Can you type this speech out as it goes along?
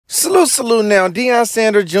Salute now. Deion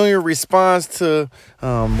Sanders Jr. responds to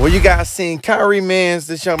where you guys seen Khairi Mans.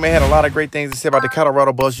 This young man had a lot of great things to say about the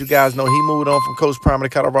Colorado Buffs. You guys know he moved on from Coach Prime of the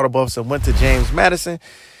Colorado Buffs and went to James Madison.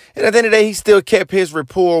 And at the end of the day, he still kept his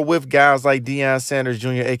rapport with guys like Deion Sanders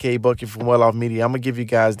Jr., a.k.a. Bucky from Well Off Media. I'm going to give you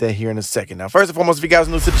guys that here in a second. Now, first and foremost, if you guys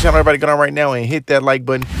are new to the channel, everybody go on right now and hit that like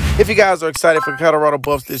button. If you guys are excited for the Colorado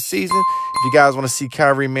Buffs this season, if you guys want to see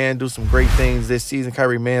Khairi Mans do some great things this season,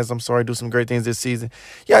 do some great things this season,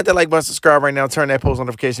 you hit that like button, subscribe right now, turn that post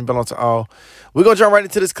notification bell on to all. We're going to jump right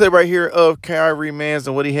into this clip right here of Khairi Mans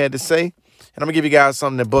and what he had to say. And I'm going to give you guys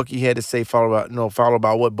something that Bucky had to say, follow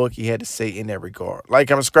about what Bucky had to say in that regard. Like,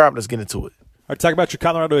 comment, subscribe. Let's get into it. All right, talk about your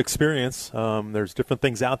Colorado experience. There's different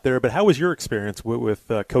things out there, but how was your experience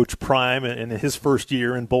with Coach Prime in his first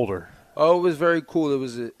year in Boulder? Oh, it was very cool.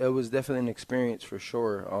 It was definitely an experience for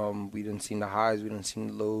sure. We didn't see the highs, we didn't see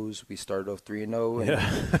the lows. We started off 3-0, and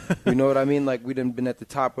yeah. you know what I mean. Like, we didn't been at the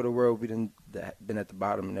top of the world, we didn't been at the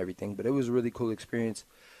bottom and everything. But it was a really cool experience.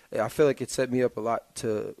 I feel like it set me up a lot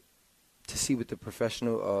to see what the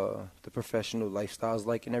professional lifestyle is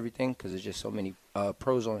like and everything, because there's just so many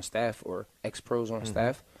pros on staff or ex-pros on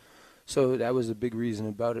staff. So that was a big reason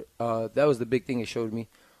about it. That was the big thing it showed me,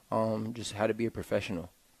 just how to be a professional,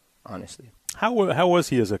 honestly. How was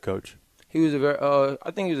he as a coach? He was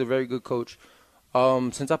I think he was a very good coach.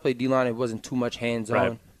 Since I played D-line, it wasn't too much hands-on,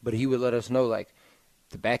 right, but he would let us know, like,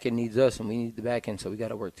 the back end needs us and we need the back end, so we got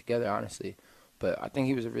to work together, honestly. But I think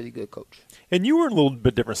he was a really good coach. And you were in a little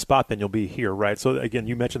bit different spot than you'll be here, right? So, again,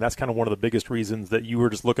 you mentioned that's kind of one of the biggest reasons that you were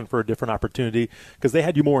just looking for a different opportunity, because they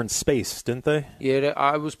had you more in space, didn't they? Yeah,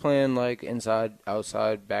 I was playing, like, inside,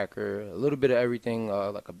 outside, backer, a little bit of everything,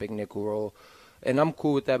 like a big nickel role. And I'm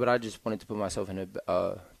cool with that, but I just wanted to put myself in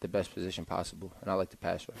the best position possible, and I like the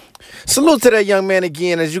pass rush. Salute to that young man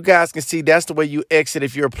again. As you guys can see, that's the way you exit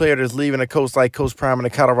if you're a player that's leaving a coach like Coach Prime and the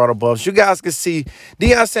Colorado Buffs. You guys can see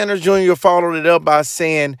Deion Sanders Jr. followed it up by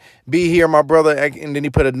saying, "Be here, my brother," and then he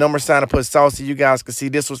put a number sign and put saucy. You guys can see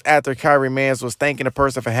this was after Khairi Mans was thanking the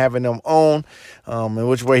person for having them on, in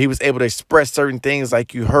which way he was able to express certain things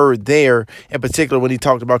like you heard there, in particular when he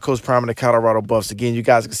talked about Coach Prime and the Colorado Buffs. Again, you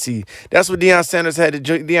guys can see that's what Deion Sanders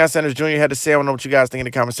Jr. had to say. I don't know what you guys think in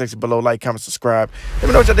the comment section below. Like, comment, subscribe. Let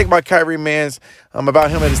me know what y'all think about Khairi Mans, about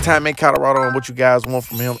him at his time in Colorado, and what you guys want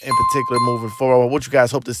from him in particular moving forward, what you guys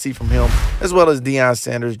hope to see from him, as well as Deion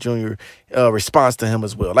Sanders Jr. Response to him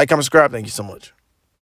as well. Like, comment, subscribe. Thank you so much.